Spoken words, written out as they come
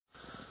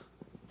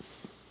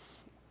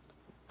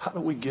How do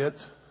we get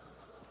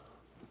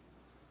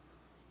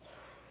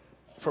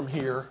from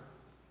here,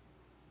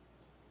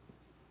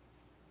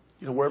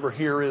 wherever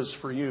here is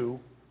for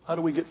you, how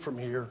do we get from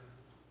here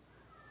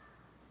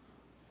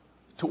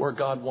to where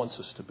God wants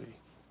us to be?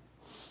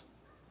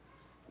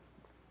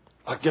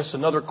 I guess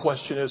another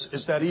question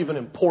is that even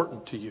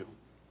important to you?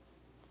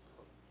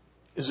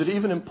 Is it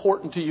even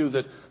important to you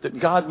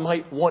that God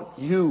might want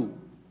you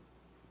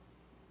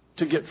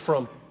to get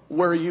from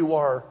where you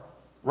are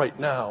right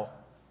now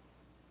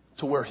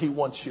to where He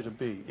wants you to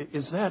be?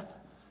 Is that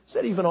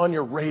even on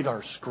your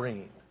radar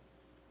screen?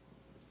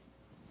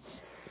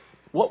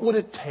 What would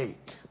it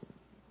take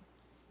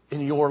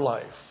in your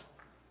life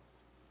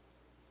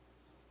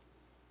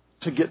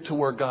to get to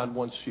where God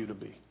wants you to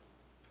be?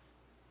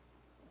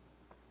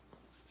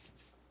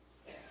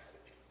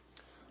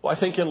 Well, I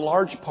think in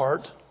large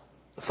part,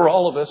 for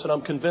all of us, and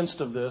I'm convinced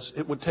of this,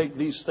 it would take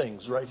these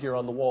things right here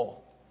on the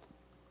wall.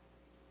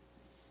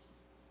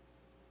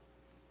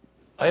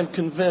 I am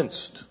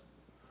convinced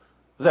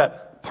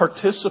that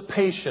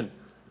participation,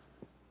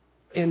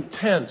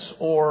 intense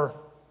or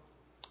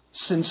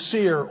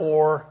sincere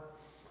or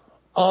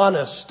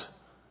honest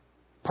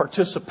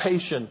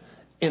participation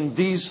in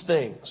these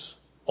things,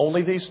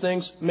 only these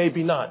things,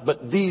 maybe not,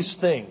 but these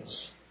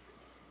things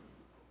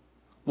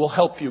will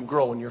help you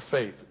grow in your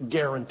faith,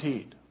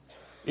 guaranteed.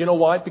 You know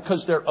why?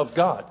 Because they're of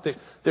God.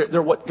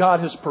 They're what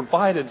God has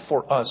provided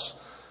for us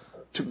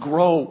to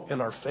grow in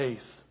our faith.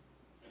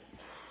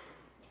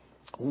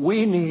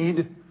 We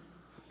need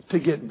to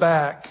get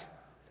back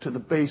to the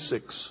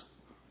basics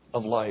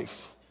of life.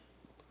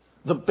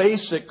 The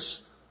basics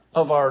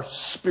of our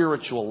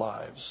spiritual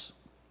lives.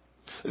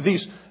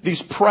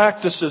 These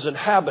practices and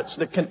habits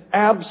that can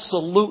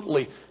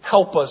absolutely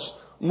help us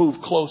move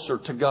closer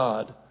to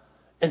God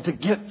and to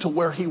get to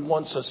where He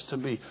wants us to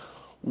be.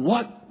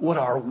 What would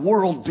our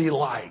world be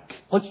like?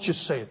 Let's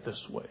just say it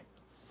this way.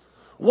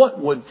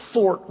 What would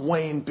Fort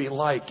Wayne be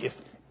like if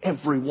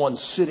everyone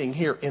sitting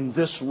here in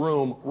this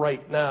room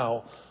right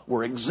now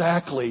were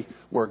exactly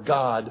where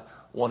God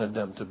wanted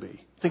them to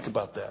be? Think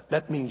about that.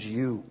 That means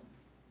you.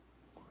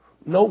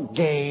 No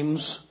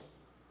games.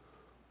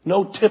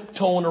 No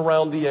tiptoeing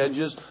around the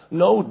edges.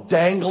 No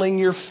dangling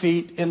your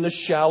feet in the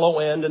shallow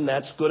end and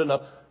that's good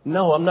enough.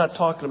 No, I'm not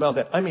talking about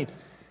that. I mean,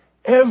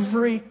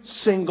 every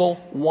single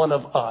one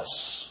of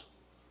us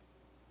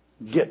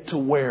get to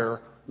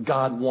where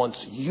God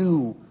wants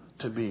you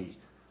to be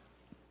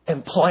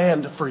and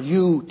planned for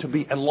you to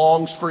be and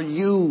longs for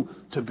you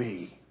to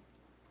be.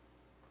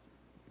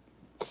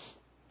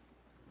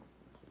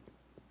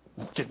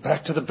 Get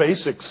back to the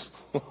basics.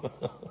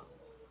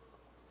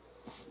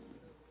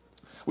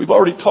 We've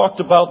already talked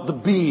about the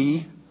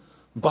B,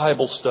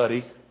 Bible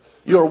study.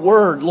 Your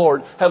word,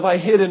 Lord, have I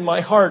hid in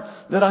my heart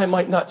that I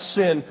might not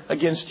sin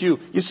against you.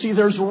 You see,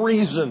 there's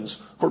reasons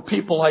for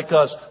people like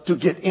us to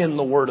get in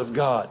the Word of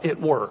God. It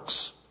works.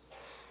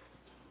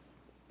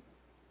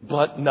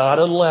 But not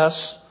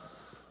unless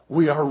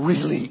we are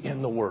really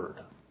in the Word.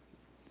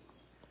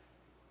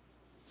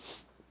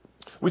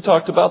 We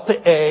talked about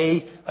the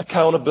A,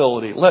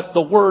 accountability. Let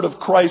the Word of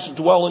Christ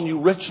dwell in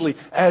you richly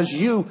as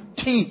you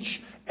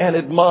teach and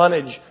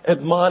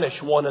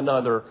admonish one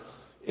another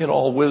in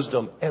all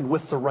wisdom and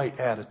with the right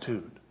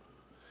attitude.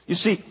 You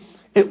see,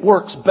 it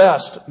works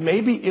best,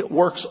 maybe it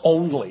works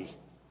only,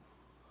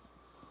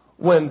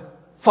 when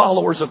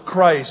followers of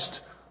Christ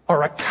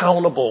are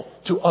accountable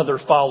to other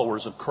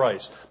followers of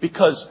Christ.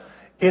 Because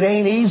it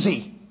ain't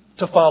easy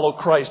to follow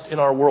Christ in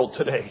our world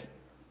today.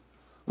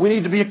 We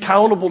need to be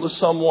accountable to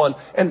someone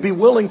and be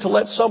willing to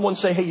let someone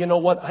say, hey, you know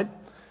what?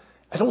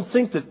 I don't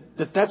think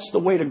that's the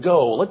way to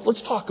go.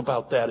 Let's talk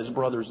about that as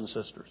brothers and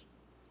sisters.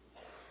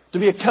 To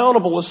be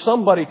accountable with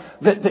somebody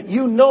that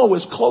you know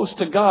is close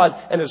to God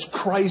and is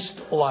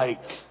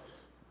Christ-like.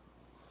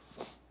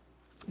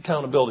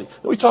 Accountability.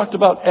 We talked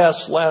about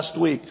S last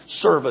week,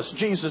 service.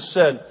 Jesus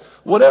said,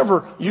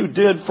 whatever you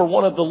did for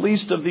one of the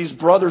least of these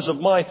brothers of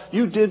mine,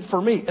 you did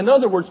for me. In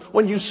other words,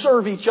 when you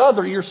serve each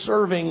other, you're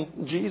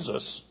serving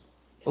Jesus.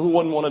 Who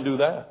wouldn't want to do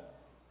that?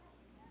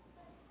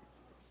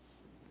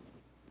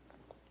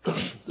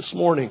 This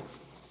morning,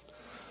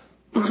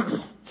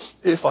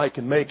 if I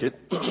can make it,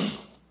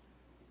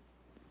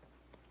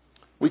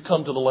 we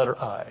come to the letter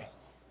I.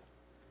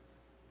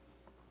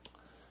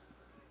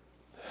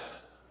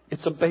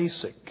 It's a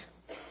basic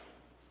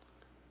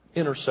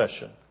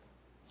intercession.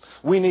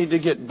 We need to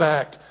get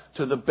back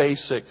to the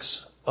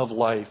basics of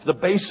life, the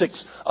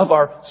basics of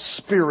our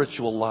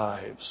spiritual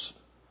lives.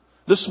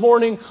 This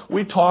morning,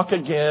 we talk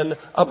again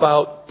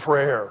about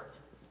prayer.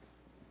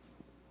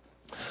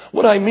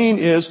 What I mean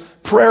is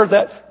prayer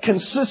that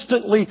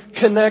consistently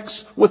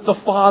connects with the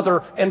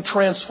Father and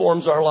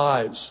transforms our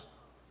lives.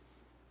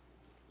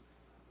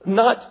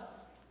 Not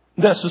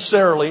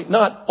necessarily,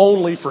 not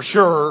only for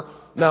sure,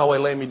 now I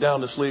lay me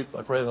down to sleep,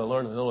 I pray that I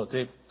learn to know the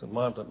tape,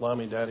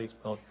 mommy, daddy.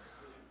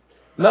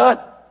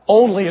 Not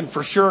only and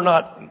for sure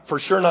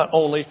not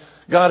only,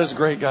 God is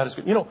great, God is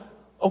good.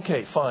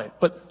 Okay, fine.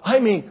 But I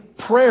mean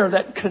prayer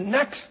that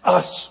connects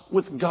us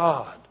with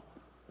God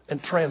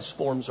and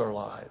transforms our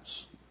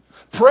lives.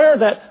 Prayer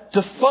that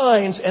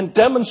defines and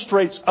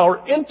demonstrates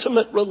our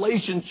intimate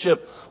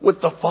relationship with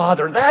the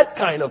Father. That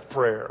kind of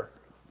prayer.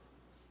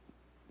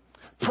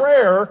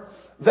 Prayer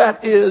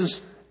that is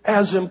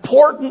as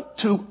important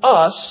to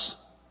us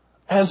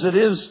as it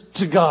is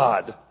to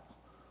God.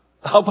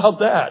 How about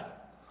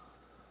that?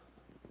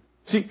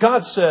 See,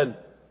 God said,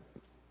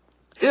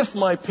 if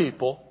my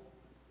people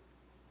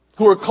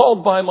who are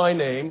called by my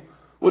name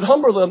would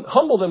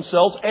humble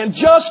themselves and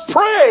just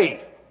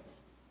pray,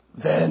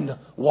 then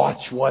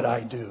watch what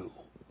I do.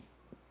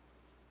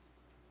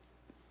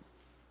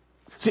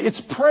 See,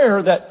 it's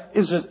prayer that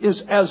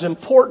is as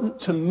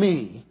important to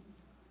me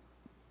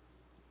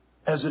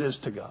as it is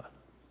to God.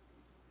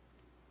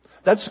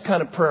 That's the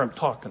kind of prayer I'm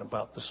talking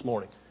about this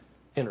morning.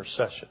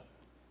 Intercession.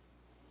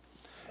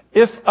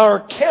 If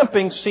our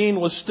camping scene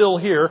was still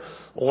here,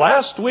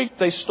 last week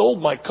they stole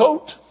my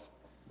coat.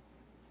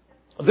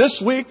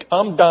 This week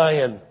I'm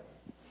dying.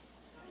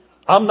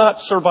 I'm not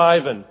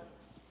surviving.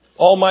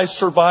 All my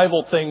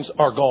survival things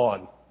are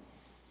gone.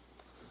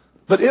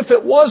 But if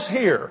it was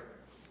here,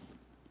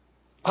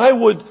 I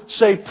would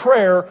say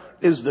prayer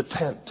is the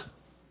tent.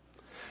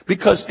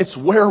 Because it's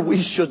where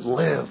we should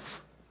live.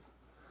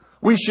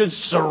 We should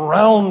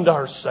surround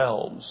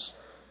ourselves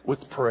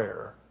with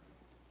prayer.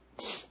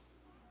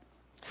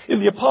 In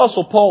the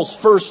Apostle Paul's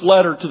first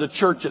letter to the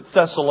church at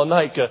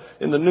Thessalonica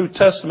in the New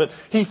Testament,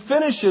 he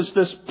finishes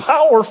this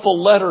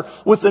powerful letter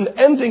with an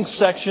ending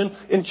section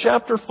in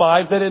chapter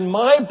 5 that in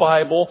my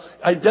Bible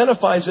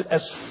identifies it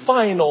as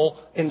final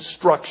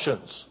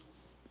instructions.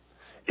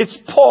 It's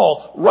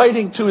Paul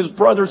writing to his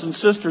brothers and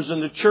sisters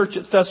in the church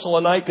at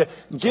Thessalonica,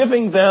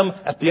 giving them,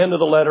 at the end of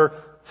the letter,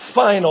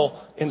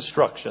 final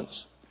instructions.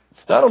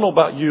 Now, I don't know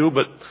about you,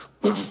 but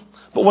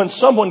when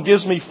someone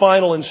gives me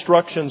final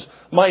instructions,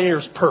 my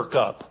ears perk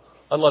up.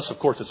 Unless, of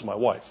course, it's my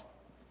wife.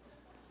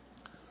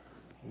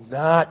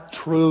 Not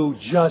true.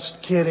 Just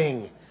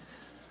kidding.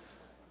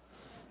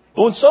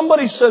 But when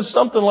somebody says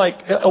something like,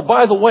 oh,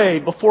 by the way,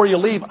 before you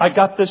leave, I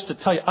got this to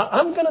tell you,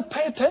 I'm going to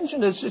pay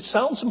attention. It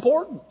sounds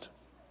important.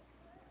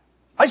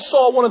 I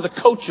saw one of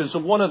the coaches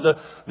of one of the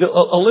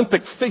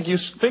Olympic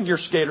figure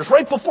skaters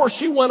right before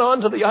she went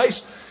onto the ice.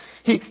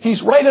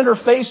 He's right in her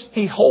face.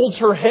 He holds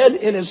her head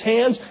in his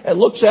hands and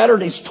looks at her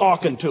and he's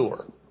talking to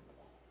her.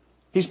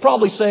 He's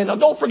probably saying, now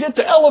don't forget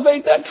to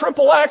elevate that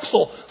triple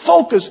axel.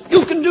 Focus.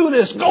 You can do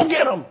this. Go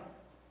get him.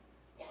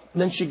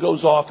 And then she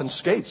goes off and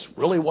skates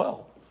really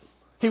well.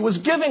 He was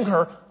giving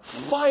her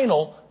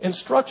final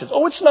instructions.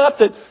 Oh, it's not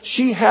that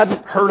she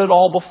hadn't heard it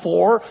all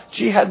before.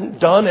 She hadn't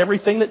done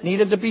everything that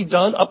needed to be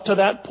done up to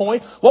that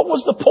point. What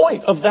was the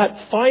point of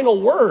that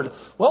final word?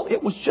 Well,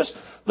 it was just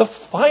the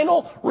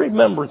final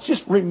remembrance.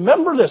 Just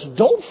remember this.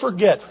 Don't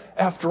forget.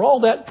 After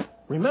all that,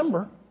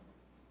 remember.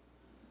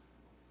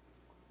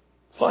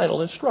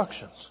 Final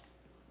instructions.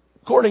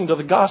 According to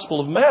the Gospel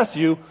of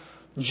Matthew,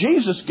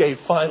 Jesus gave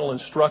final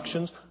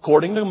instructions,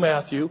 according to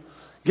Matthew,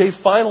 gave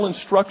final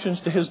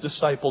instructions to his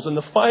disciples. And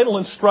the final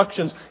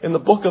instructions in the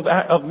book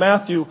of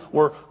Matthew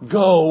were,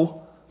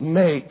 go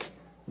make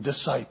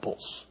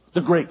disciples.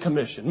 The Great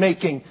Commission,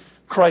 making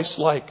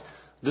Christ-like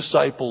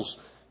disciples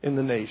in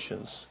the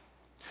nations.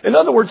 In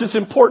other words, it's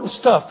important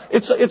stuff.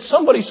 It's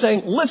somebody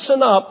saying,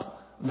 listen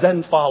up,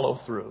 then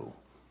follow through.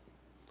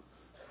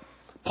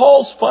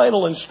 Paul's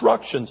final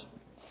instructions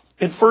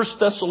in 1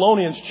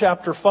 Thessalonians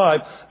chapter 5,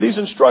 these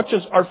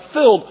instructions are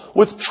filled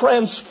with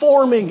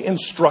transforming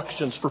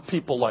instructions for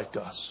people like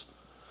us.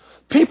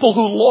 People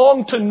who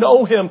long to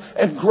know Him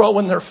and grow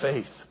in their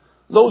faith.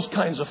 Those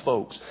kinds of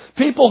folks.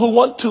 People who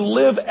want to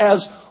live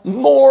as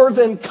more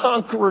than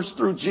conquerors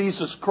through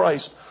Jesus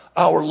Christ,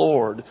 our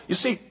Lord. You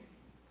see,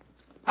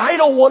 I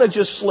don't want to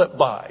just slip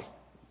by.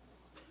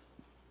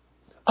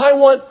 I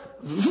want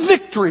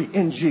victory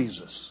in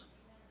Jesus.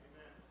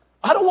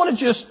 I don't want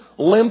to just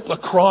limp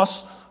across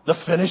the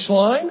finish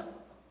line.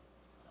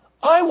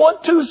 I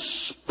want to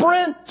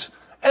sprint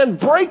and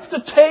break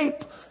the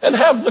tape and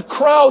have the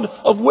crowd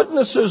of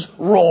witnesses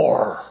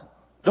roar.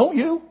 Don't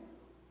you?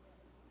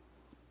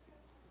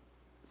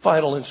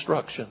 Final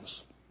instructions.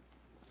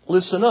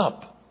 Listen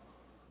up,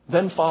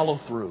 then follow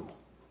through.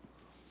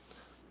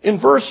 In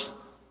verse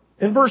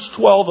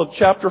 12 of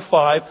chapter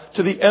 5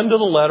 to the end of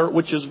the letter,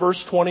 which is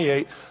verse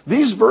 28,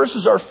 these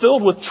verses are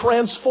filled with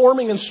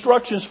transforming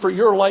instructions for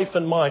your life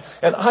and mine.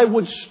 And I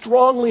would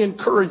strongly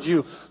encourage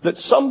you that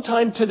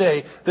sometime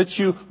today that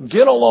you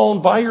get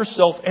alone by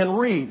yourself and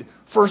read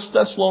 1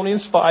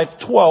 Thessalonians 5,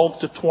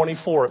 12 to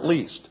 24 at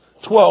least.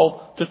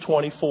 12 to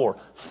 24.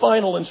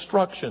 Final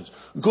instructions.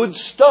 Good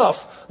stuff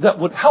that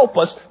would help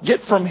us get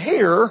from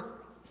here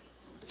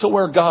to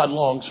where God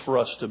longs for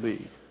us to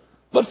be.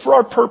 But for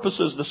our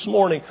purposes this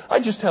morning,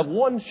 I just have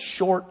one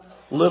short,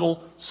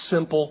 little,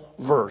 simple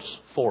verse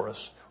for us.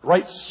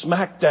 Right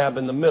smack dab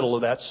in the middle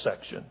of that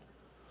section.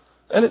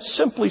 And it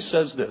simply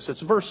says this.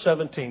 It's verse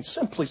 17.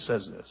 Simply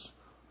says this.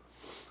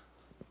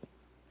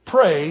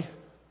 Pray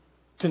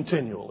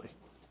continually.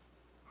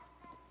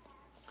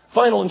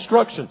 Final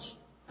instructions.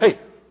 Hey,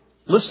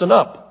 listen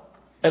up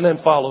and then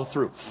follow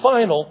through.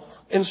 Final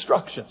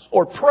instructions.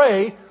 Or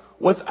pray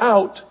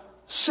without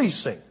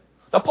ceasing.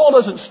 Now, Paul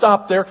doesn't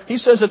stop there. He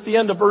says at the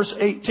end of verse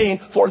 18,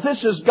 for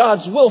this is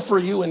God's will for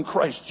you in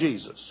Christ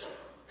Jesus.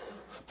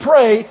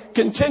 Pray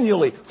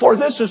continually, for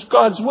this is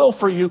God's will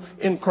for you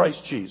in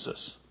Christ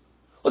Jesus.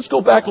 Let's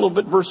go back a little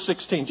bit, verse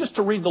 16, just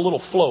to read the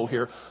little flow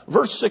here.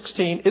 Verse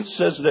 16, it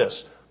says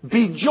this,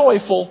 be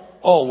joyful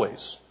always.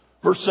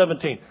 Verse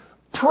 17,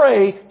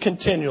 pray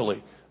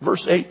continually.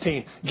 Verse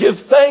 18, give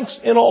thanks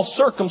in all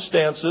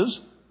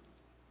circumstances,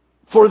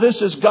 for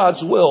this is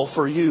God's will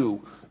for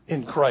you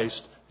in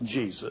Christ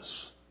Jesus.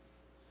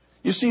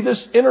 You see,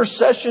 this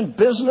intercession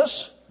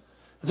business,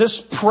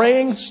 this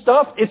praying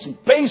stuff, it's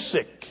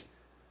basic.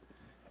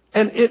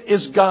 And it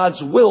is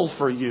God's will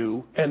for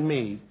you and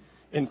me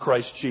in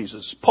Christ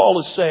Jesus. Paul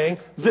is saying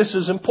this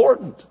is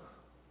important.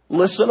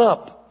 Listen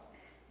up,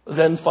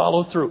 then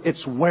follow through.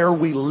 It's where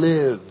we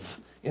live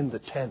in the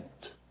tent.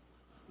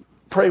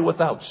 Pray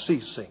without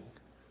ceasing.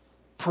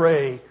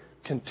 Pray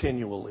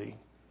continually.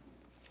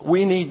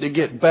 We need to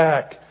get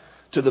back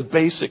to the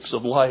basics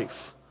of life,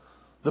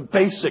 the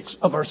basics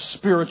of our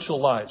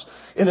spiritual lives,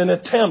 in an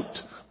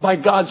attempt, by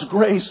God's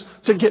grace,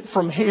 to get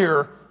from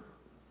here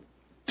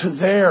to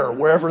there,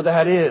 wherever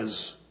that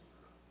is,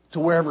 to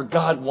wherever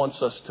God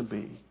wants us to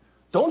be.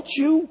 Don't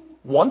you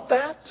want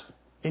that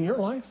in your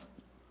life?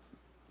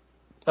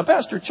 Now,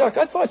 Pastor Chuck,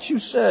 I thought you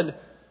said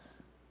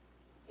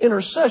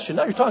intercession.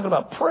 Now you're talking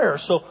about prayer.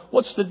 So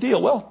what's the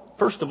deal? Well,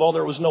 first of all,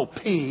 there was no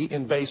P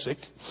in basic.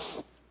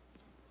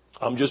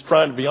 I'm just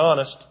trying to be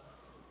honest.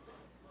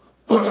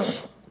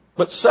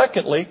 But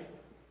secondly,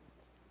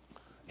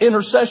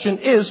 intercession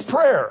is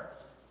prayer.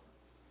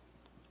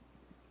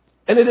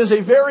 And it is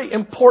a very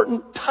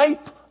important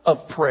type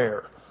of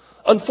prayer.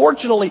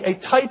 Unfortunately, a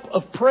type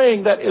of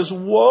praying that is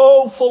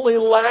woefully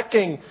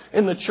lacking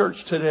in the church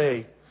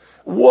today.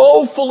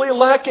 Woefully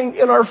lacking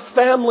in our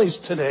families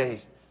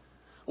today.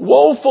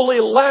 Woefully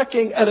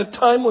lacking at a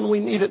time when we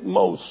need it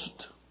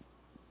most.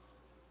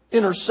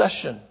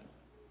 Intercession.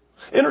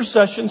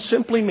 Intercession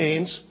simply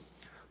means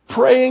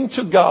praying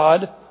to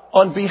God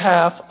on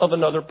behalf of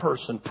another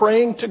person.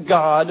 Praying to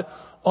God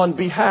on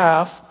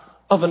behalf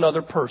of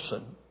another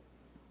person.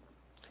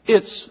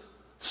 It's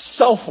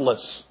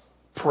selfless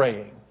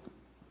praying.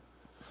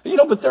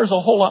 But there's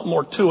a whole lot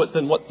more to it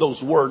than what those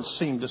words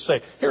seem to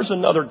say. Here's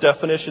another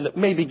definition that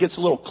maybe gets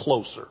a little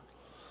closer.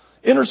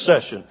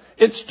 Intercession.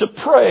 It's to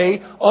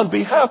pray on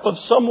behalf of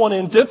someone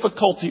in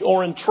difficulty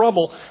or in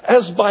trouble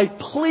as by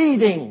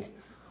pleading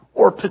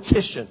or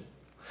petition.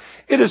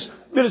 It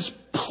is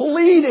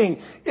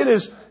pleading. It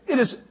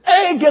is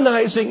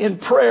agonizing in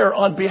prayer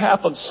on behalf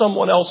of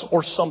someone else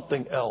or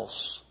something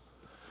else.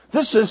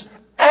 This is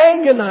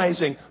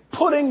agonizing,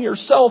 putting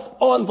yourself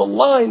on the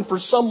line for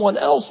someone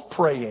else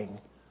praying.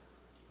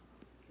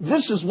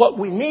 This is what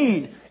we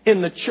need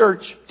in the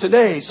church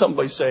today.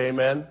 Somebody say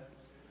amen.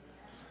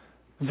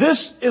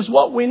 This is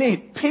what we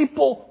need.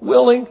 People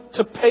willing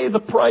to pay the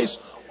price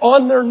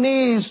on their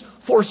knees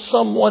for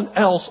someone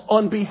else,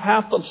 on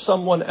behalf of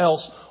someone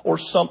else or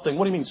something.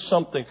 What do you mean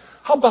something?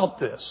 How about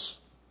this?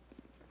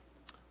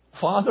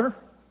 Father,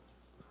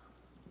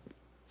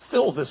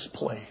 fill this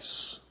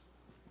place.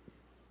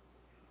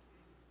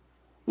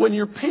 When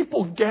your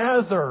people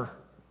gather,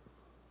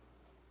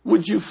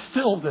 would you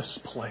fill this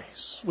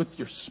place with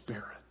your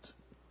Spirit?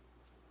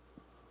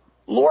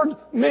 Lord,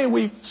 may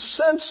we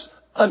sense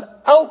an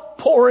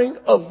outpouring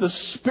of the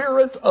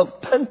Spirit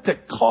of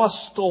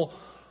Pentecostal,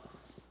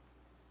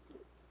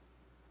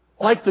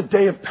 like the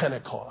day of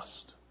Pentecost.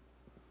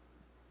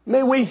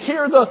 May we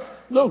hear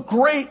the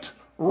great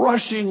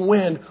rushing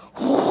wind.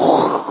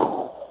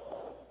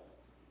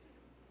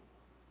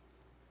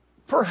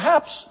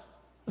 Perhaps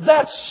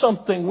that's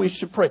something we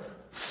should pray.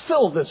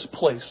 Fill this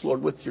place,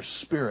 Lord, with your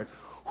Spirit.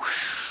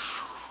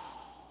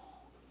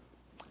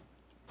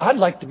 I'd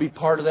like to be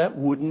part of that,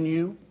 wouldn't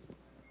you?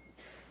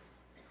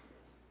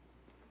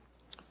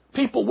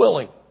 People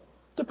willing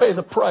to pay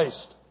the price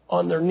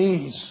on their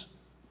knees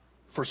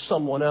for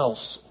someone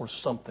else or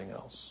something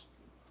else.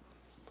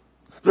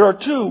 There are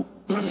two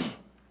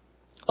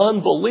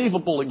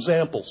unbelievable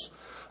examples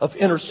of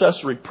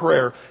intercessory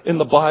prayer in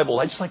the Bible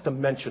I'd just like to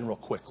mention real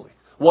quickly.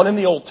 One in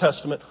the Old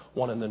Testament,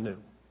 one in the New.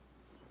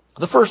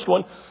 The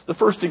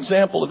first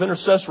example of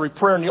intercessory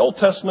prayer in the Old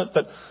Testament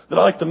that I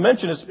like to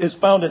mention is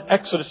found in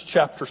Exodus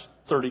chapter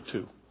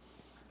 32.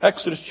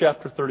 Exodus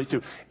chapter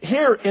 32.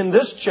 Here in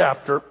this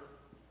chapter,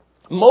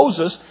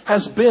 Moses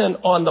has been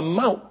on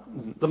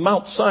the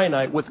Mount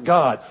Sinai with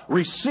God,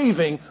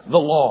 receiving the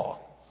law.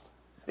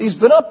 He's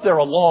been up there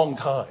a long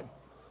time.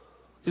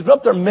 He's been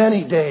up there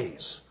many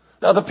days.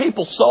 Now the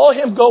people saw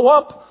him go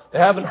up. They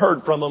haven't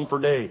heard from him for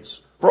days.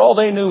 For all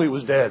they knew, he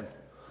was dead.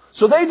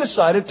 So they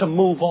decided to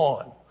move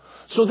on.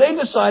 So they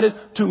decided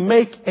to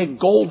make a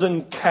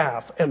golden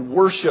calf and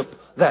worship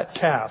that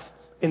calf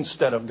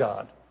instead of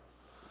God.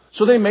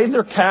 So they made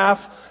their calf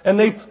and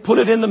they put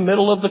it in the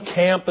middle of the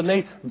camp and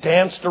they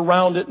danced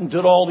around it and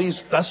did all these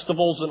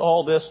festivals and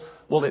all this.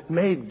 Well, it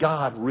made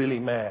God really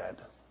mad.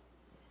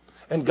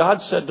 And God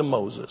said to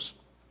Moses,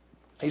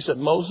 he said,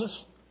 Moses,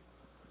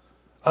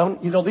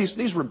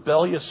 These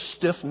rebellious,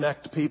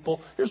 stiff-necked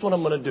people, here's what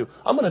I'm going to do.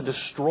 I'm going to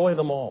destroy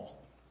them all.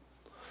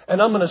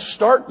 And I'm going to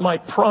start my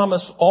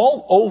promise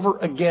all over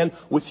again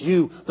with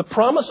you. The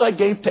promise I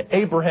gave to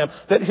Abraham,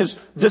 that his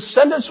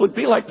descendants would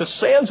be like the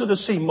sands of the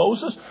sea.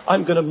 Moses,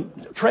 I'm going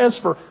to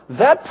transfer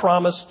that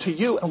promise to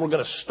you, and we're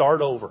going to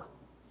start over.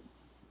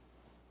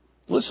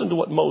 Listen to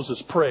what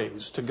Moses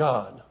prays to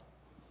God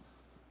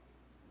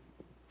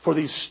for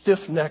these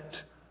stiff-necked,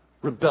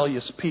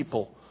 rebellious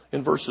people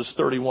in verses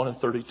 31 and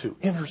 32,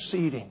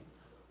 interceding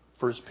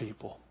for his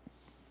people.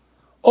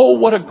 Oh,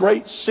 what a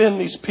great sin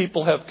these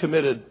people have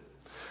committed.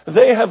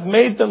 They have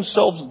made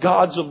themselves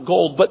gods of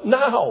gold. But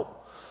now,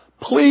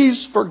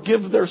 please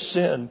forgive their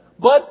sin.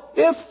 But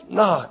if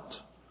not,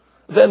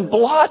 then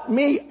blot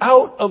me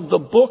out of the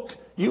book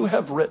you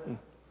have written.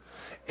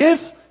 If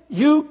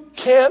you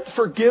can't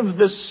forgive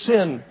this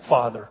sin,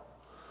 Father,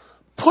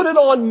 put it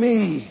on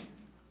me.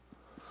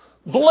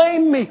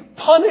 Blame me.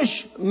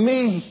 Punish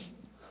me.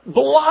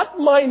 Blot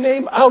my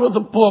name out of the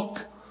book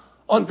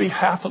on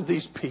behalf of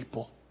these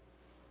people.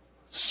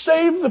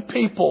 Save the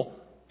people.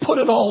 Put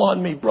it all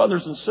on me,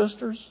 brothers and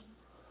sisters.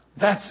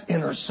 That's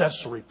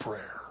intercessory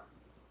prayer.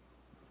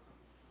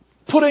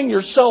 Putting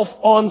yourself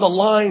on the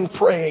line,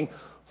 praying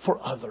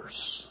for others.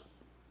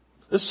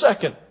 The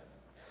second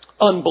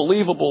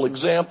unbelievable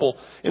example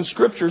in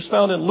Scripture is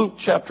found in Luke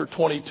chapter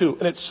 22.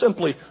 And it's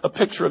simply a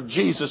picture of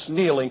Jesus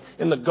kneeling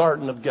in the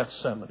Garden of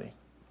Gethsemane.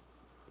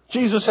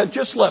 Jesus had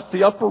just left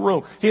the upper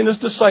room. He and his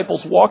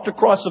disciples walked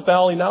across the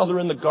valley. Now they're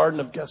in the Garden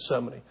of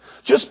Gethsemane.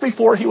 Just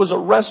before he was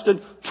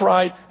arrested,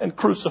 tried, and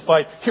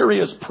crucified, here he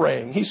is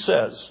praying. He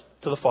says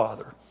to the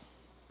Father,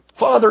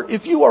 Father,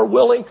 if you are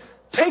willing,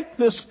 take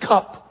this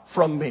cup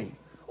from me.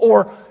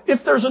 Or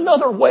if there's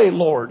another way,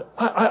 Lord,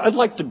 I'd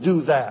like to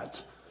do that.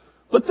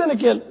 But then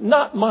again,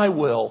 not my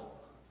will,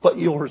 but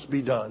yours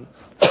be done.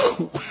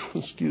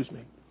 Excuse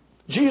me.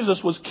 Jesus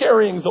was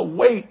carrying the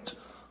weight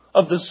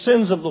of the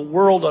sins of the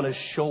world on his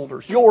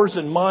shoulders, yours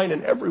and mine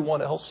and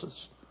everyone else's.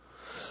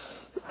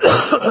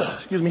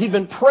 Excuse me. He'd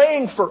been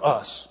praying for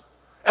us.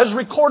 As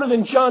recorded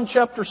in John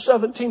chapter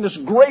 17, this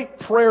great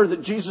prayer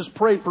that Jesus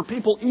prayed for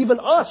people, even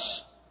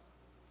us.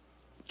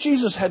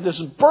 Jesus had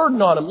this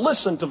burden on him.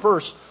 Listen to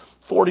verse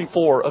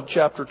 44 of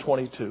chapter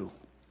 22.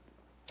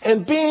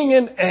 And being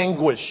in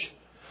anguish,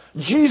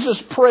 Jesus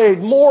prayed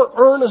more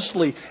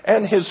earnestly,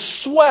 and his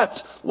sweat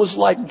was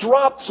like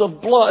drops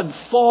of blood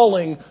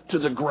falling to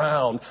the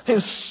ground.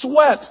 His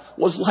sweat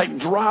was like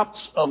drops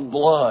of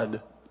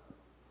blood.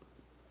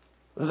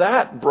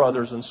 That,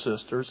 brothers and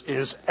sisters,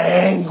 is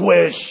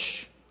anguish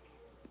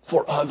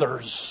for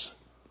others.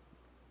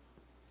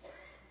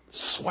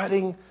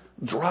 Sweating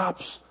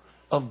drops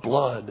of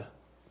blood.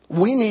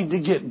 We need to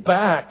get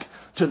back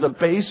to the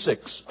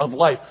basics of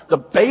life, the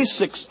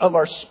basics of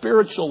our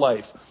spiritual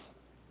life.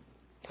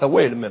 Now,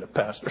 wait a minute,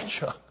 Pastor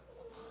Chuck.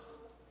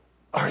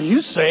 Are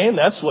you saying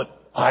that's what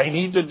I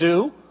need to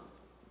do?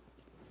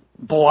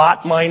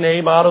 Blot my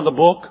name out of the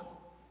book?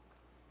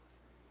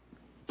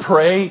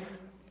 Pray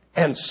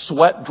and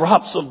sweat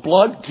drops of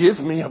blood? Give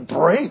me a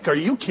break. Are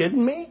you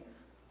kidding me?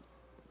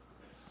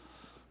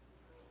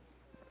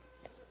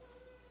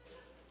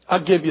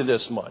 I'll give you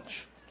this much.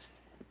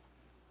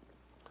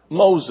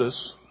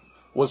 Moses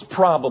was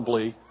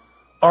probably,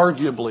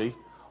 arguably,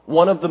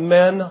 one of the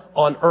men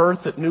on earth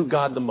that knew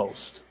God the most.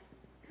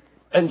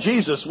 And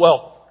Jesus,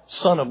 well,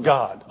 Son of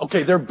God.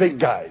 Okay, they're big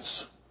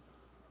guys.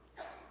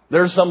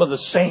 They're some of the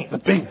saints,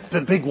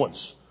 the big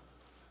ones.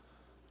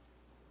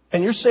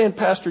 And you're saying,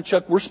 Pastor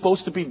Chuck, we're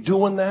supposed to be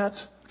doing that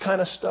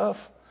kind of stuff?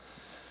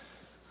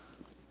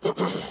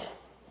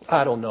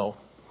 I don't know.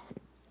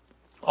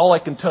 All I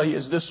can tell you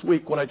is this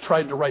week when I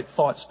tried to write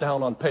thoughts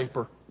down on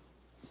paper,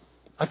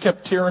 I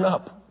kept tearing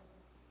up.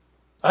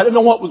 I didn't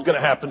know what was going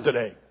to happen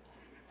today.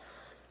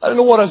 I didn't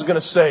know what I was going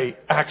to say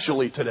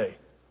actually today.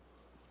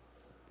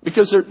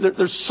 Because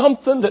there's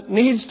something that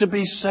needs to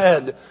be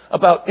said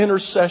about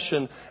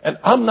intercession, and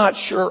I'm not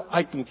sure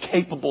I'm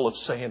capable of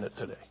saying it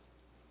today.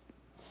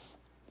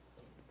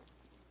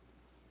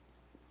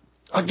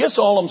 I guess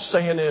all I'm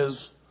saying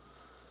is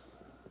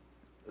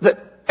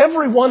that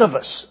every one of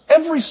us,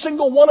 every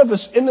single one of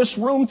us in this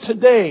room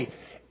today,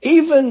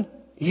 even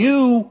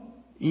you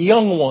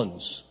young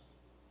ones,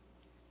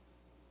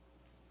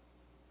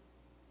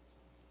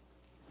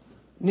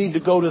 need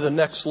to go to the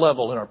next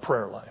level in our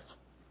prayer life.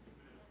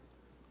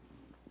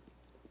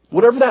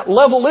 Whatever that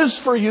level is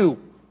for you,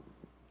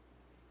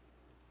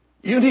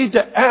 you need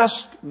to ask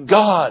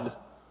God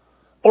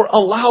or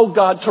allow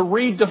God to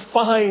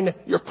redefine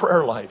your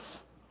prayer life.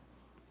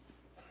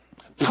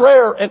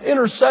 Prayer and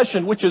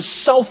intercession, which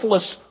is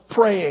selfless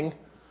praying,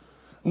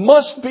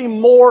 must be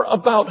more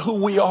about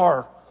who we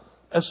are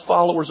as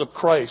followers of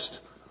Christ,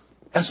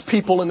 as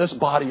people in this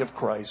body of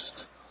Christ.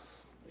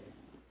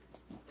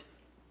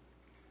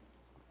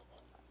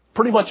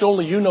 Pretty much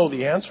only you know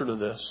the answer to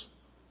this.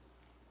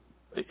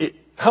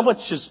 How much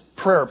is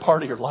prayer a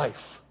part of your life?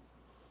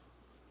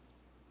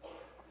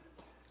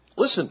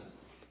 Listen,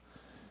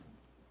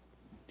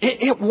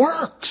 it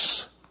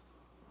works.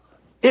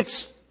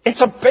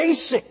 It's a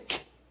basic.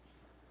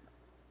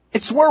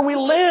 It's where we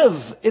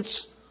live.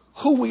 It's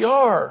who we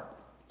are.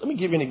 Let me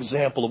give you an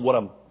example of what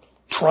I'm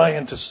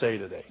trying to say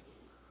today.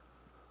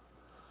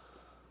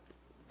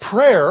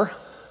 Prayer,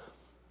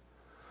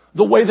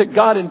 the way that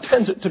God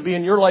intends it to be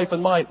in your life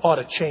and mine, ought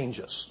to change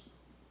us.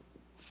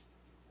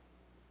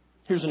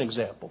 Here's an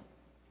example.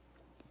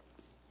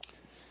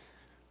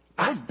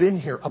 I've been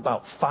here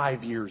about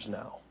 5 years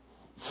now.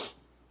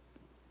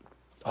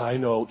 I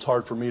know, it's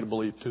hard for me to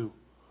believe too.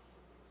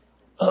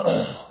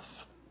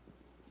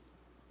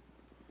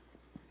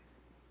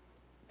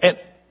 And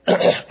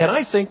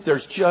I think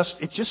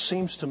it just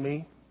seems to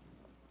me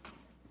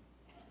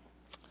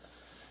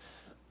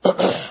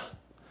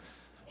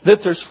that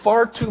there's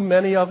far too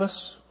many of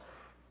us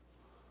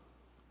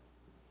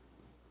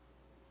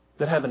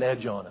that have an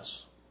edge on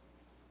us.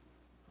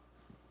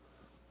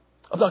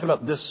 I'm talking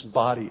about this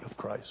body of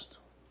Christ.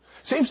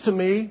 Seems to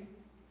me,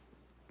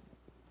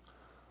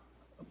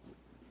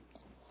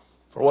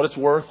 for what it's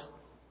worth,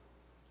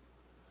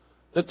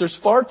 that there's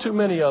far too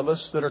many of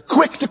us that are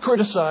quick to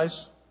criticize,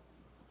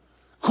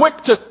 quick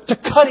to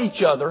cut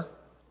each other,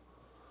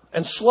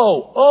 and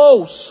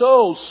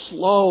so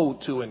slow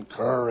to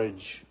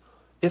encourage,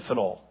 if at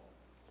all.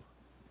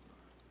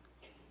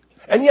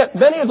 And yet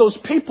many of those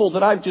people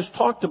that I've just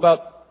talked about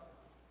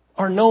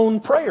are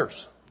known prayers.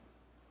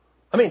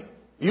 I mean,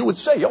 you would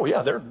say, oh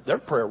yeah, they're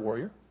prayer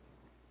warrior.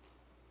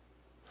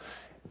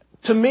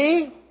 To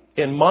me,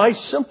 in my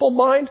simple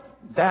mind,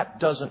 that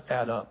doesn't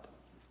add up.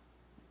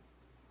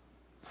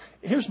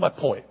 Here's my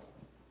point.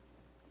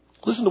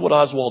 Listen to what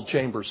Oswald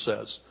Chambers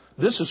says.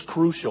 This is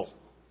crucial.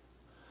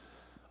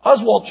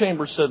 Oswald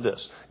Chambers said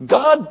this: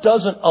 God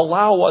doesn't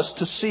allow us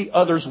to see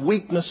others'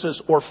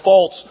 weaknesses or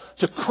faults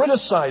to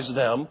criticize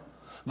them,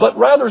 but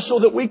rather so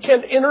that we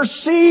can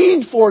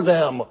intercede for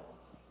them.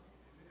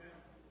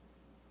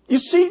 You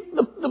see,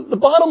 the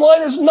bottom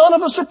line is none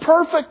of us are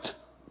perfect.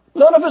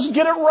 None of us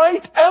get it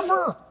right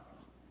ever.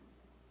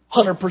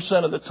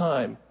 100% of the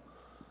time.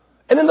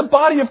 And in the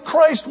body of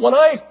Christ, when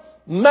I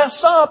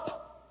mess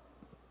up,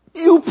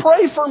 you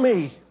pray for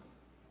me.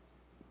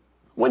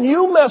 When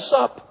you mess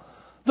up,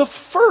 the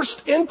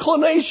first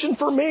inclination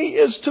for me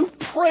is to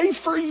pray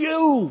for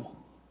you.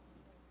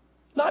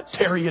 Not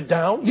tear you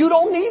down. You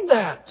don't need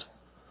that.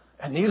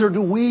 And neither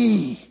do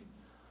we.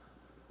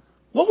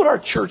 What would our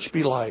church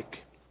be like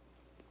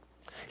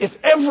if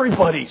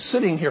everybody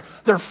sitting here,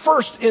 their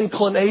first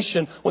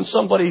inclination when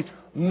somebody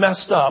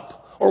messed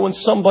up or when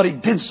somebody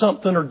did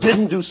something or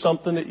didn't do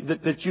something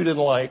that you didn't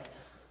like,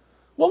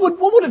 what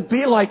would it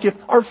be like if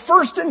our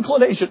first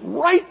inclination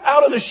right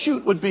out of the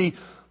chute would be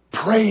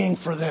praying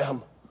for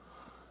them,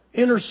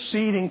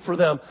 interceding for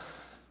them?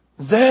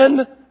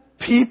 Then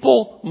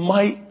people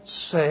might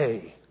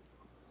say,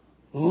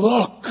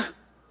 look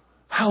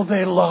how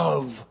they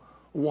love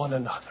one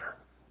another.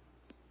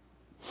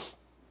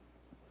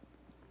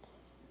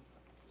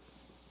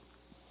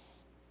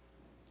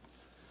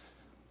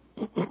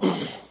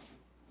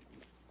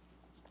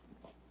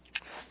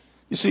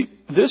 You see,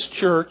 this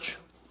church,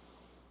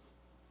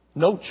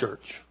 no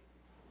church,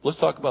 let's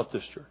talk about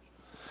this church.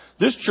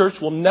 This church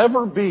will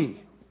never be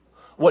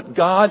what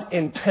God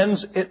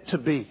intends it to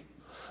be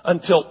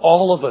until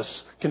all of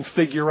us can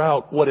figure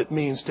out what it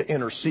means to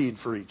intercede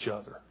for each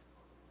other.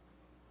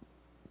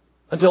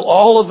 Until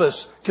all of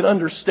us can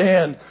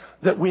understand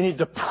that we need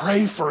to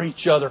pray for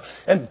each other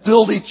and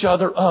build each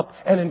other up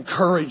and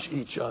encourage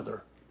each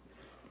other.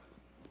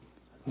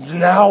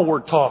 Now we're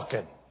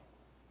talking.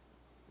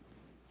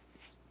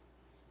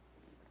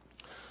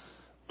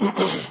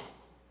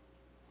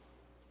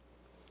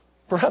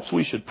 Perhaps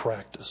we should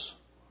practice.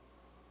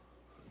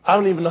 I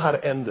don't even know how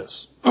to end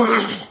this.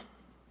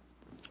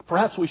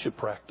 Perhaps we should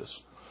practice.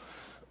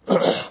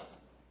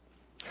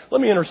 Let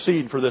me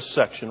intercede for this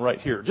section right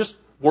here. Just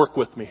work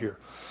with me here.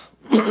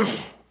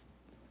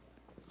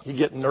 You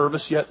getting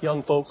nervous yet,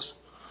 young folks?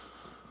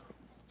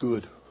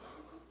 Good.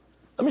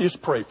 Let me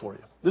just pray for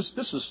you. This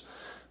is,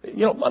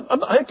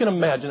 I can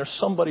imagine there's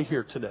somebody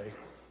here today.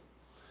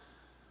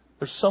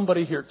 There's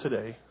somebody here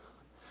today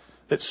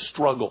that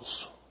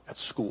struggles at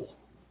school.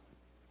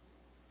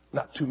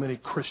 Not too many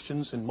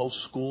Christians in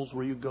most schools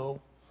where you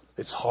go.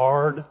 It's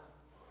hard.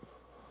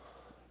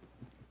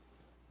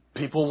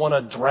 People want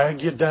to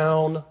drag you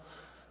down.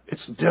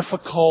 It's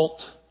difficult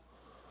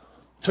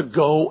to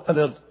go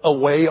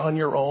away on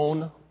your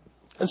own.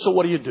 And so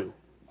what do?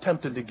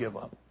 Tempted to give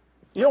up.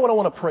 You know what I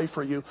want to pray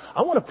for you?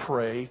 I want to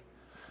pray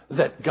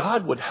that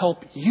God would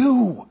help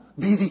you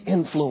be the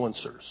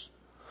influencers.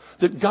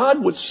 That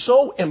God would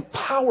so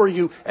empower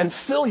you and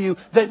fill you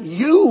that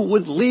you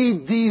would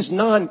lead these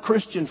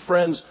non-Christian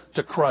friends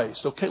to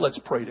Christ. Okay, let's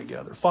pray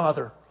together.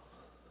 Father,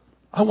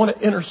 I want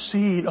to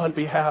intercede on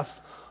behalf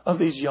of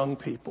these young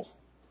people.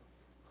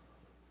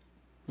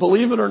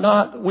 Believe it or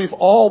not, we've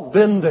all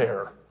been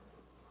there.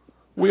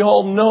 We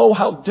all know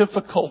how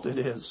difficult it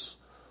is.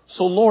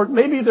 So Lord,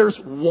 maybe there's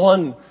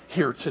one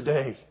here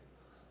today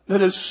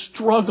that is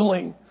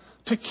struggling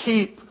to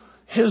keep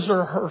his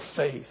or her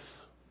faith.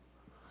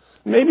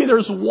 Maybe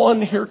there's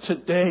one here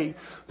today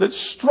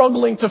that's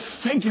struggling to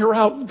figure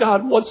out,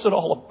 God, what's it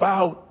all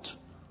about?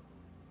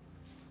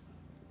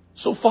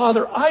 So,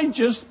 Father, I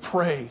just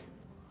pray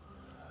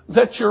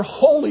that your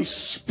Holy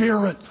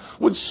Spirit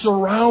would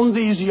surround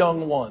these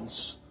young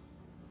ones.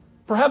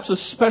 Perhaps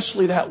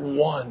especially that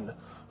one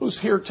who's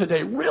here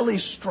today really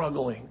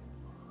struggling.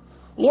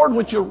 Lord,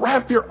 would you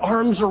wrap your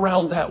arms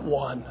around that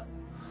one?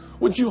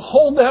 Would you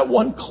hold that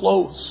one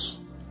close?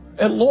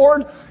 And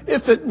Lord,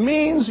 if it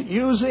means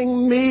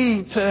using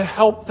me to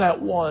help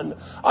that one,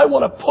 I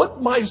want to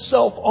put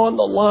myself on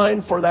the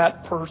line for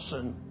that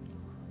person.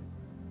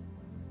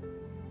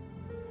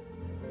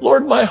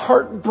 Lord, my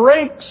heart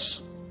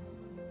breaks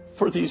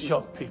for these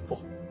young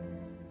people.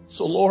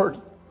 So Lord,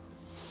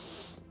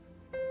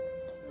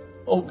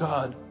 oh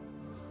God,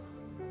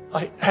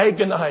 I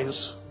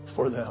agonize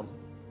for them.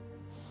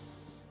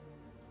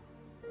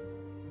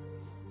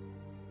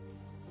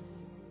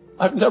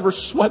 I've never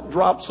sweat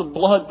drops of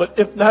blood, but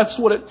if that's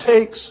what it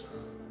takes,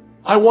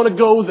 I want to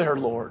go there,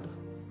 Lord.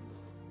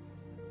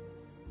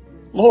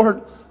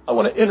 Lord, I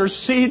want to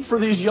intercede for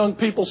these young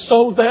people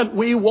so that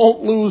we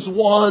won't lose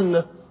one.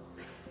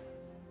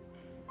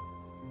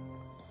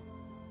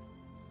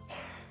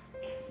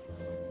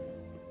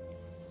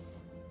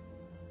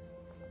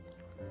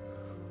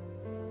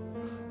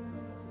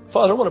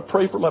 Father, I want to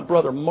pray for my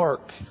brother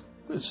Mark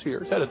that's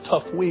here. He's had a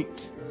tough week.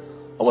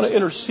 I want to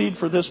intercede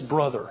for this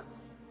brother.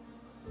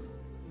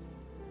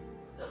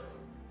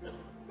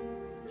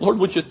 Lord,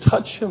 would you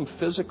touch him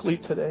physically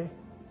today?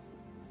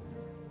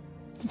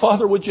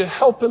 Father, would you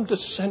help him to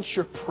sense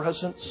your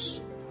presence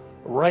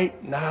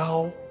right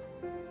now?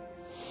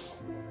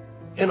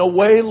 In a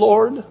way,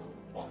 Lord,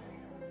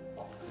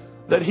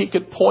 that he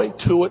could point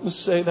to it and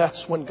say,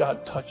 that's when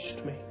God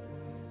touched me.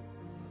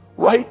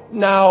 Right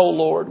now,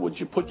 Lord, would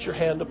you put your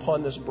hand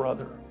upon this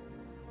brother?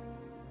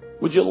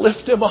 Would you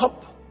lift him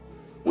up?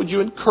 Would you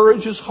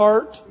encourage his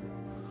heart?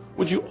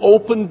 Would you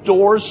open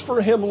doors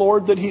for him,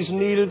 Lord, that he's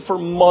needed for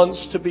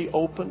months to be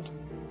opened?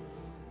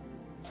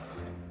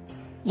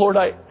 Lord,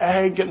 I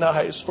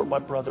agonize for my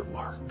brother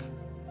Mark.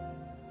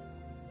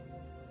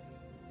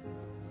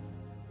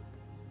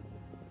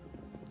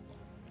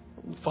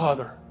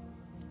 Father,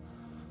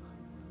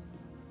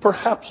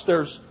 perhaps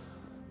there's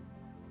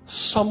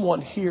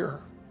someone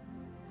here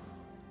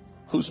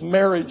whose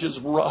marriage is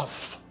rough,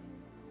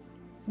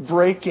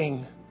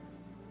 breaking,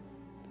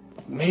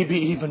 maybe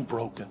even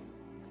broken.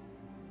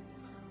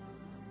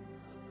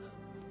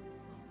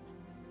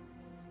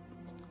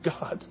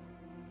 God,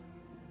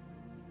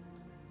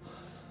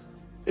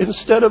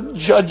 instead of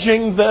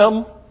judging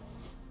them,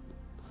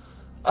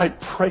 I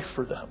pray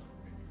for them.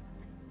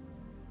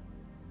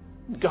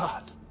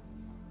 God,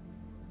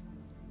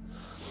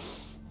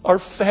 our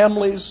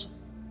families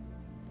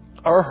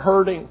are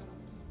hurting.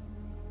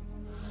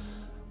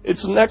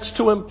 It's next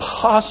to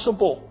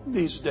impossible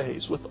these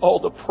days with all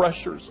the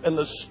pressures and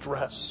the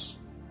stress.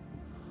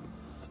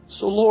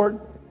 So Lord,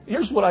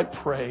 here's what I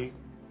pray.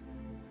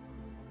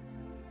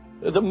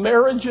 The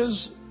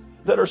marriages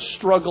that are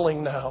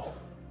struggling now,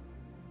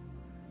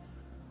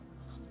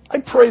 I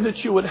pray that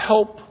you would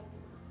help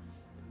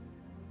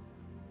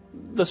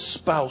the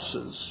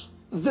spouses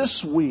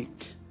this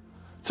week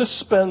to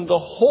spend the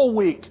whole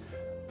week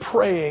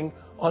praying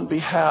on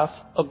behalf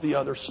of the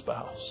other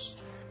spouse.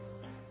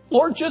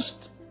 Lord,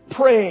 just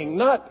praying,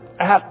 not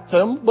at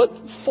them, but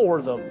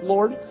for them.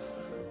 Lord,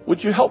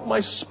 would you help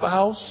my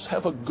spouse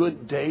have a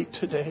good day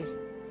today?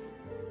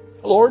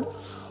 Lord,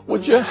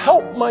 would you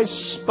help my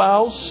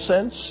spouse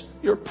sense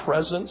your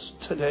presence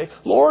today?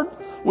 Lord,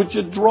 would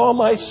you draw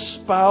my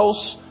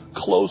spouse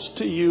close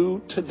to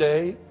you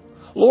today?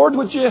 Lord,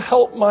 would you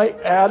help my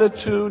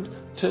attitude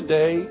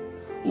today?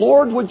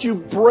 Lord, would you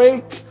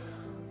break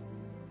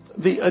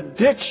the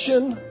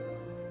addiction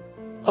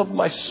of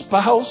my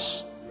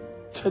spouse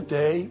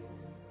today?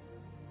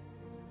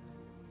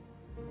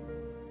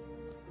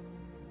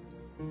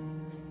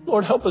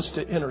 Lord, help us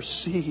to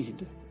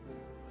intercede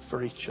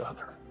for each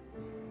other.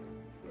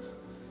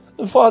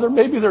 And Father,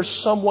 maybe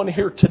there's someone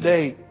here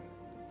today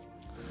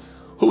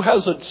who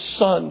has a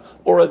son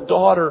or a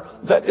daughter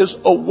that is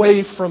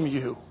away from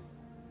you,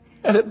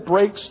 and it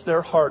breaks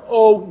their heart.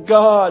 Oh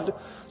God,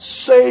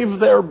 save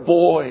their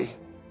boy.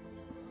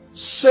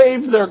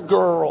 Save their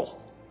girl.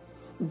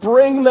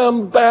 Bring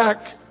them back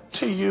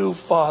to you,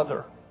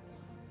 Father.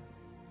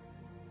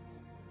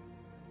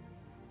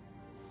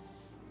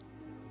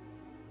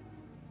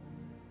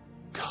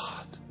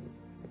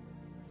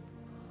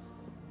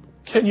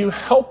 Can you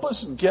help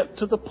us get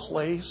to the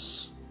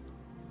place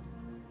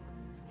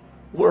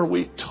where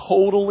we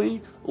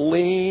totally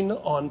lean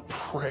on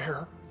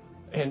prayer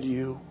and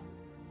you?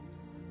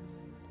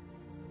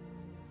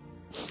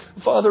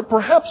 Father,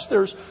 perhaps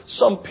there's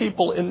some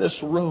people in this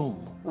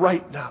room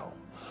right now.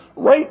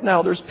 Right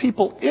now, there's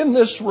people in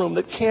this room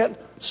that can't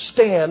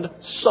stand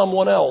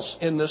someone else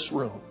in this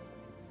room.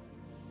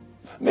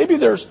 Maybe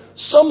there's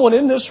someone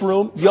in this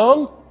room,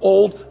 young,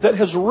 old, that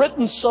has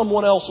written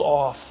someone else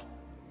off.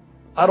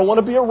 I don't want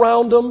to be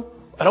around them.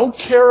 I don't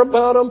care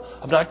about them.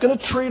 I'm not going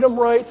to treat them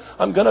right.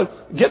 I'm going to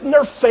get in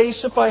their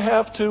face if I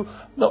have to.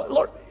 No,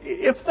 Lord,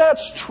 if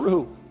that's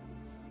true,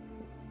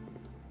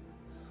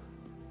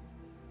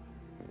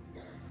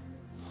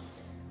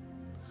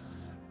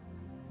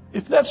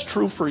 If that's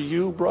true for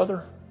you,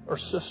 brother or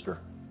sister,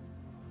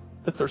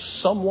 that there's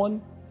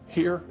someone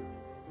here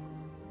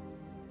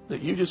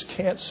that you just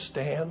can't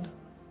stand,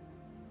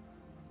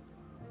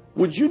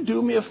 would you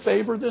do me a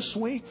favor this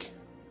week?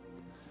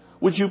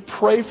 Would you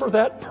pray for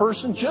that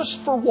person just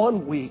for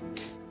 1 week?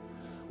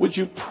 Would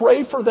you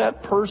pray for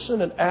that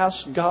person and ask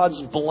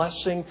God's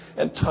blessing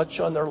and touch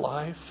on their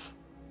life?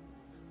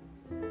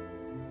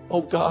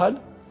 Oh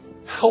God,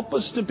 help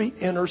us to be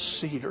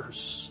interceders.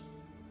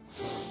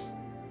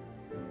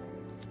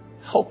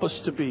 Help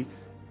us to be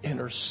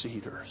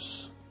interceders.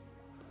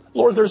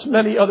 Lord, there's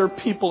many other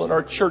people in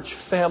our church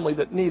family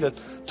that need a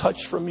touch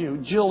from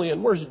you.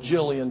 Jillian, where's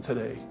Jillian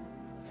today?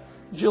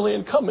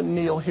 Jillian, come and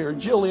kneel here.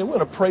 Jillian, we're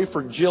going to pray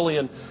for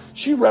Jillian.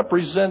 She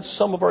represents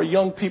some of our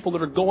young people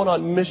that are going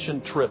on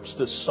mission trips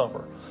this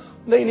summer.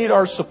 They need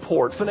our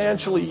support.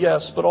 Financially,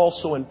 yes, but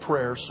also in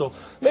prayer. So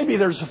maybe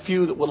there's a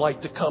few that would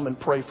like to come and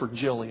pray for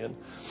Jillian.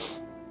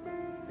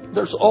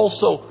 There's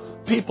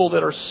also people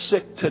that are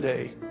sick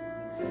today.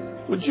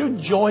 Would you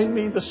join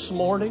me this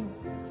morning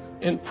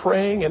in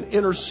praying and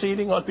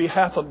interceding on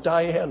behalf of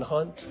Diane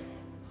Hunt?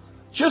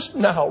 Just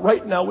now,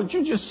 right now, would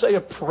you just say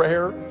a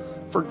prayer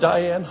for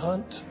Diane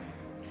Hunt?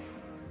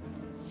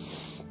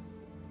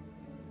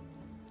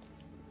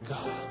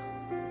 God.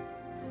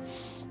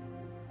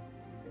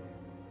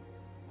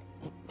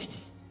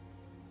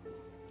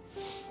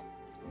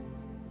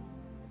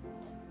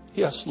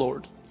 Yes,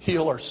 Lord,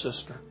 heal our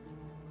sister.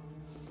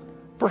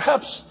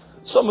 Perhaps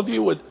some of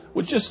you would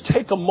just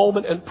take a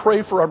moment and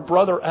pray for our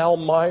brother Al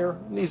Meyer.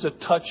 Needs a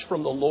touch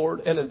from the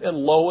Lord. And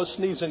Lois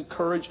needs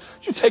encouragement.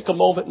 Would you take a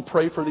moment and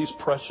pray for these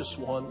precious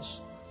ones?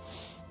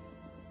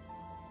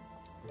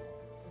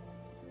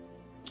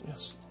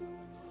 Yes.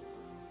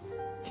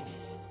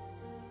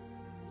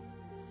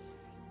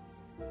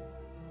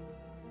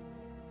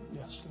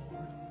 Yes,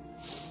 Lord.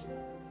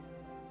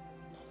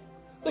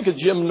 Think of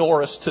Jim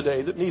Norris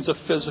today that needs a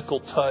physical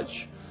touch.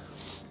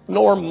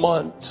 Norm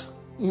Munt,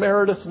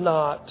 Meredith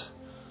Knott.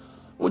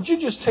 Would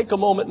you just take a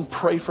moment and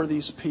pray for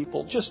these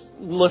people? Just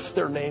lift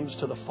their names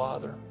to the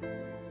Father.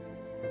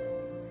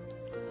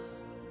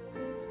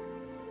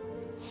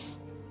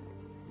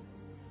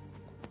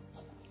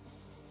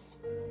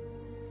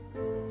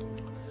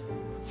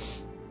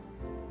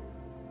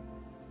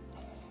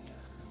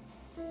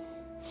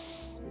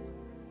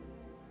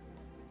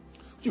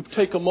 Would you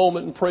take a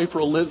moment and pray for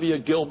Olivia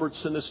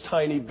Gilbertson, this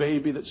tiny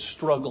baby that's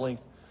struggling,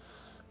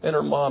 and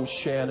her mom,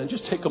 Shannon?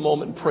 Just take a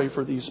moment and pray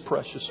for these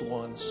precious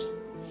ones.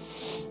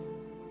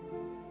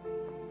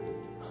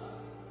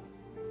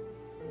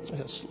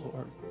 Yes,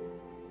 Lord.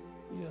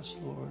 Yes,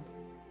 Lord.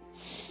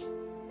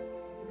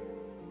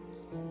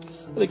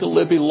 I think of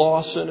Libby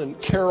Lawson and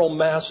Carol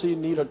Massey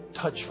need a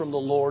touch from the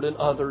Lord, and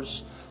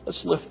others.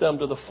 Let's lift them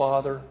to the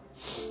Father.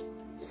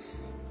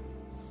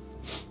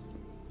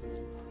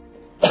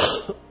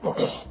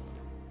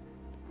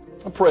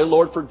 I pray,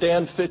 Lord, for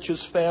Dan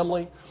Fitch's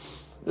family.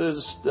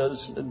 There's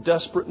a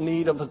desperate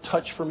need of a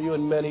touch from you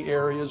in many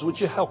areas. Would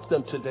you help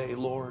them today,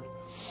 Lord?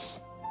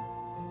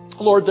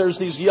 Lord, there's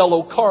these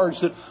yellow cards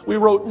that we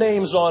wrote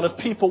names on of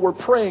people we're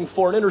praying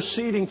for and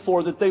interceding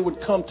for that they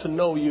would come to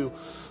know you.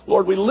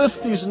 Lord, we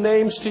lift these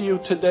names to you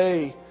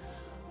today.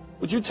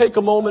 Would you take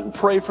a moment and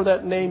pray for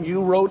that name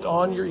you wrote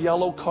on your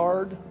yellow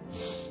card?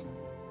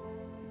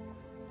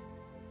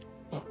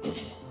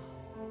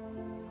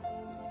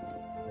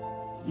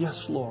 Yes,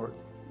 Lord.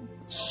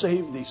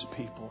 Save these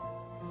people.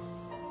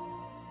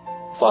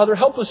 Father,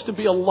 help us to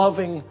be a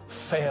loving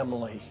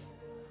family.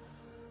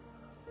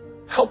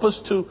 Help us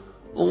to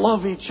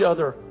love each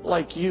other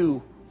like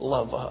you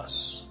love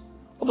us.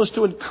 Help us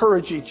to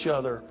encourage each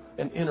other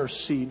and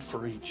intercede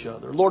for each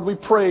other. Lord, we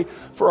pray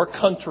for our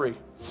country.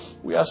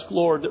 We ask,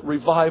 Lord, that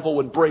revival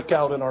would break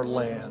out in our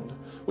land.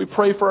 We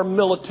pray for our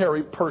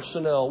military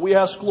personnel. We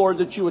ask, Lord,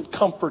 that you would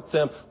comfort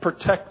them,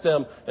 protect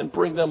them, and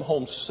bring them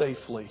home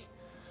safely.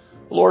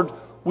 Lord,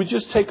 we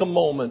just take a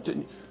moment.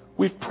 And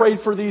we've prayed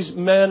for these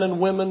men and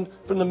women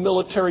from the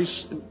military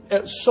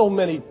so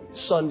many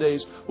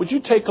Sundays. Would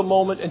you take a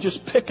moment and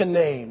just pick a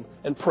name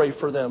and pray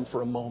for them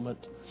for a moment?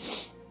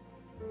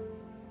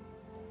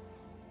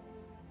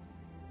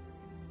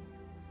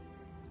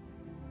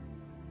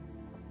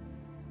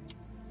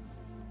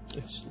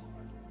 Yes,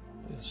 Lord.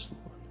 Yes,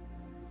 Lord.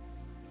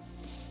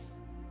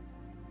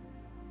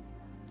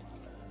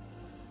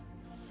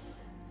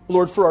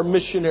 Lord, for our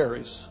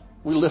missionaries,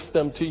 we lift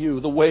them to you,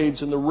 the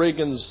Wades and the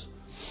Reagans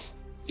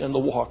and the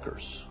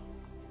Walkers.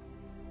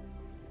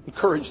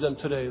 Encourage them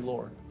today,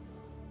 Lord.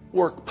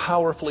 Work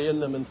powerfully in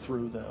them and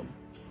through them.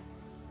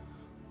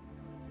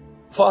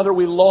 Father,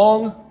 we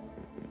long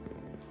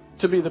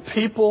to be the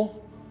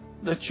people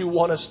that you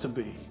want us to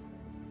be.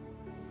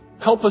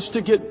 Help us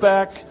to get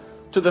back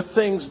to the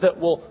things that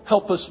will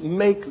help us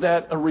make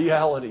that a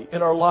reality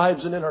in our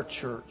lives and in our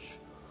church.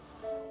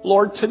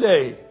 Lord,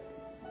 today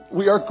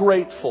we are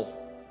grateful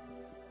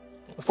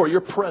for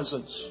your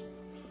presence.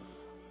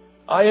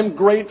 I am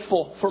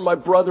grateful for my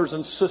brothers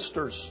and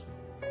sisters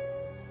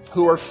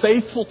who are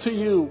faithful to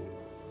you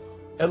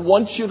and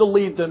want you to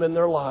lead them in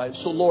their lives.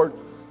 So, Lord,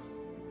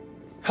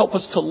 Help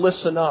us to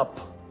listen up,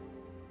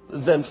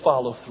 then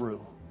follow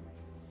through.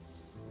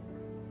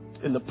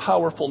 In the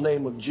powerful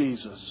name of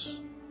Jesus.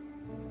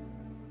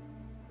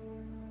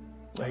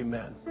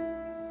 Amen.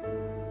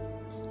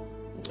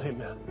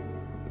 Amen.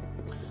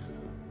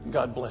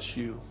 God bless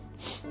you.